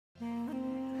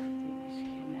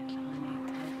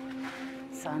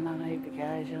sana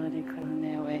gajarani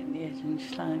kalne ve niyajin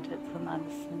şlan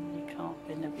tetanansın yıkan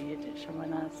beni bir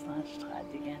yaşamana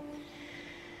sanştadigen.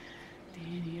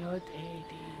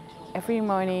 Every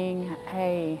morning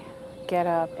I get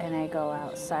up and I go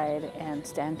outside and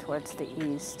stand towards the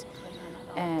east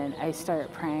and I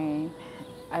start praying.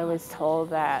 I was told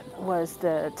that was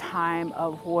the time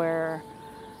of where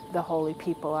the holy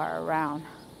people are around,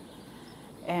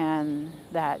 and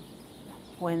that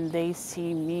when they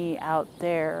see me out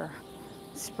there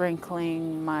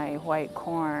sprinkling my white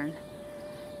corn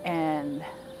and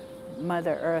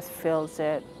Mother Earth feels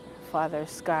it, Father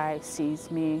Sky sees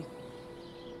me,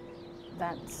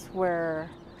 that's where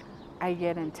I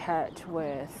get in touch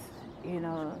with,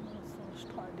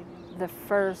 the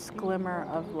first glimmer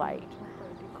of light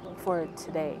for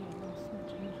today.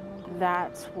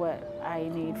 That's what I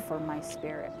need for my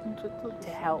spirit, to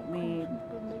help me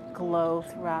glow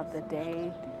throughout the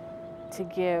day, to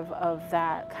give of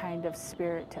that kind of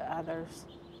spirit to others.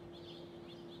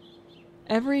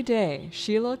 Every day,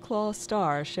 Sheila Claw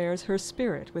Starr shares her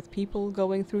spirit with people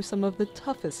going through some of the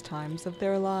toughest times of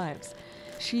their lives.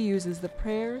 She uses the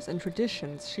prayers and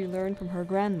traditions she learned from her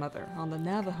grandmother on the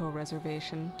Navajo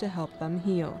reservation to help them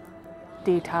heal.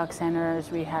 Detox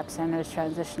centers, rehab centers,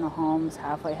 transitional homes,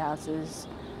 halfway houses,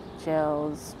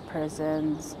 jails,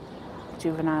 prisons,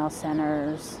 juvenile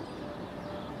centers.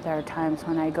 There are times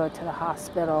when I go to the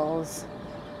hospitals.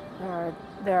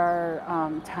 There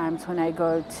are times when I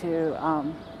go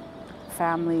to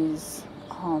families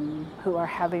who are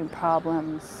having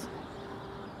problems,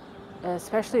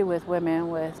 especially with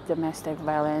women with domestic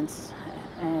violence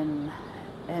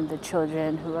and the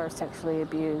children who are sexually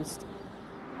abused.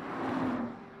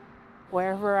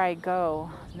 Wherever I go,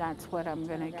 that's what I'm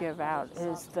going to give out,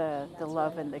 is the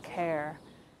love and the care.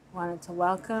 Wanted to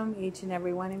welcome each and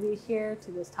every one of you here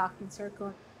to this talking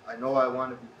circle. I know I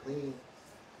want to be clean and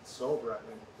sober.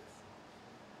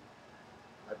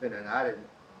 I've been an addict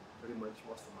pretty much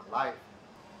most of my life.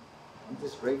 I'm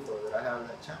just grateful that I have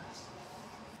that chance.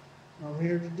 I'm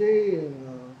here today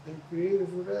and been creative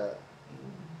for that.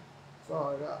 That's all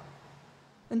I got.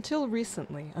 Until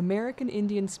recently, American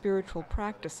Indian spiritual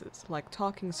practices like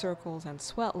talking circles and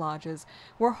sweat lodges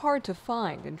were hard to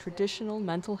find in traditional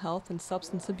mental health and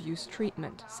substance abuse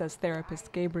treatment, says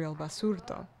therapist Gabriel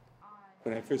Basurto.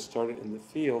 When I first started in the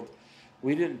field,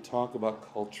 we didn't talk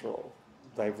about cultural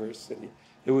diversity.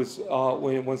 It was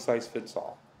one size fits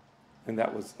all, and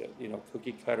that was it.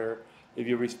 Cookie cutter. If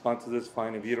you respond to this,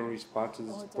 fine. If you don't respond to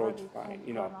this approach, fine.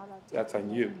 That's on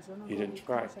you. You didn't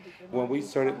try. When we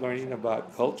started learning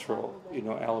about cultural,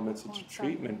 elements into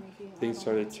treatment, things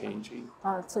started changing.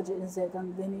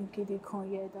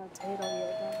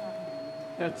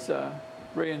 That's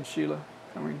Ray and Sheila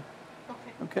coming.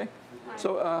 Okay.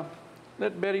 So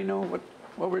let Betty know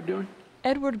what we're doing.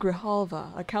 Edward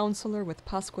Grijalva, a counselor with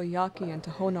Pasquayaki and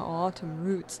Tohono O'odham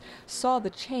roots, saw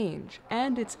the change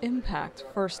and its impact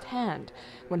firsthand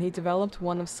when he developed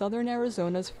one of Southern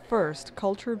Arizona's first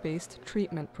culture-based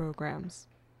treatment programs.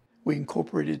 We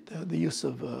incorporated the use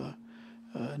of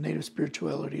native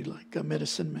spirituality like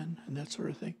medicine men and that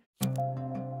sort of thing.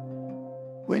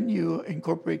 When you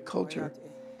incorporate culture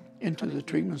into the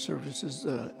treatment services,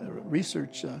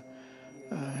 research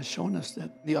has shown us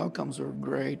that the outcomes are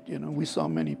great. We saw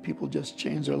many people just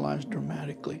change their lives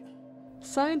dramatically.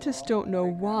 Scientists don't know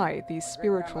why these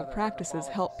spiritual practices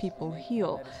help people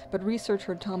heal, but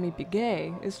researcher Tommy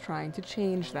Begay is trying to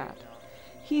change that.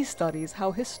 He studies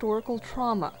how historical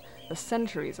trauma, the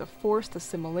centuries of forced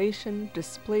assimilation,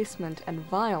 displacement, and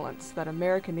violence that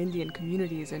American Indian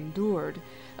communities endured,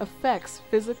 affects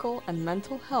physical and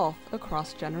mental health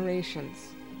across generations.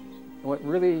 What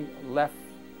really left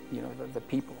the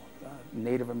people,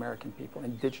 Native American people,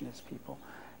 indigenous people,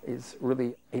 is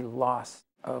really a loss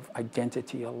of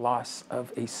identity, a loss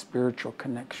of a spiritual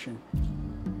connection.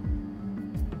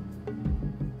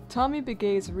 Tommy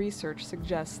Begay's research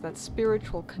suggests that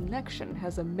spiritual connection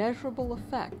has a measurable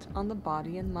effect on the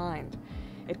body and mind.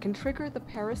 It can trigger the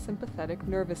parasympathetic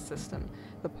nervous system,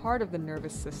 the part of the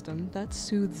nervous system that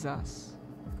soothes us.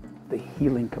 The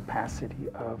healing capacity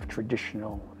of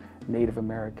traditional Native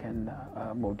American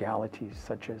modalities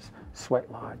such as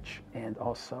sweat lodge and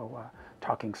also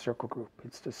talking circle group.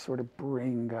 It's to sort of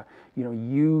bring,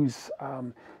 use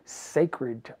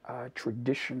sacred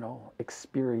traditional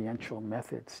experiential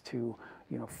methods to,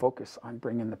 focus on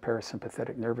bringing the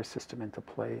parasympathetic nervous system into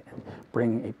play and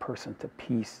bringing a person to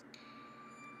peace.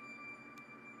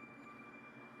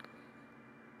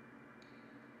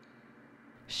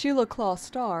 Sheila Claw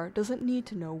Starr doesn't need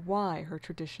to know why her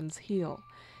traditions heal.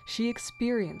 She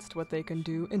experienced what they can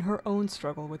do in her own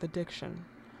struggle with addiction.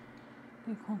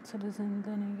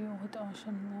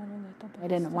 I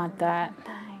didn't want that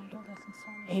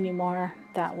anymore,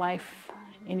 that life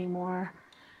anymore.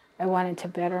 I wanted to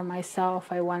better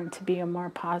myself. I wanted to be a more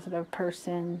positive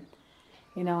person,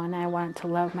 you know, and I wanted to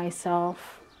love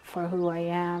myself for who I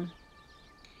am.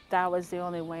 That was the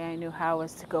only way I knew how,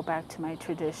 was to go back to my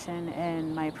tradition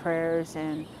and my prayers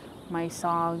and my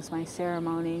songs, my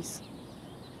ceremonies.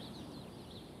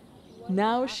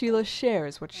 Now Sheila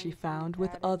shares what she found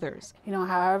with others. You know,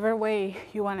 however way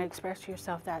you want to express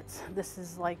yourself, this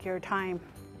is like your time.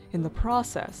 In the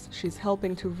process, she's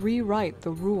helping to rewrite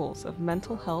the rules of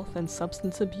mental health and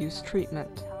substance abuse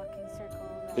treatment.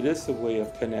 It is a way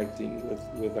of connecting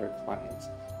with our clients,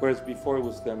 whereas before it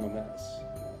was them and us.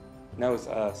 Now it's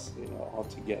us, you know, all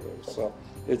together. So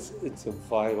it's a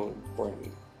vital,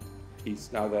 important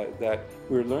piece now that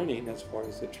we're learning as far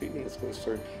as the treatment is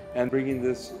concerned, and bringing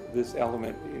this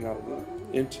element, you know,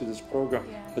 into this program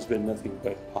has been nothing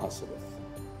but positive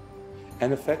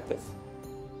and effective.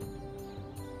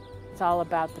 It's all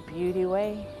about the beauty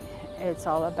way. It's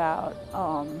all about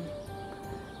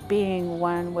being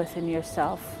one within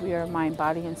yourself, your mind,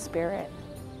 body, and spirit.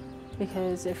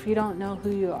 Because if you don't know who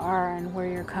you are and where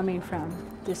you're coming from,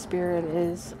 the spirit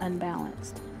is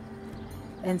unbalanced.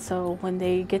 And so when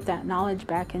they get that knowledge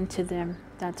back into them,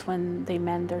 that's when they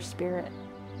mend their spirit.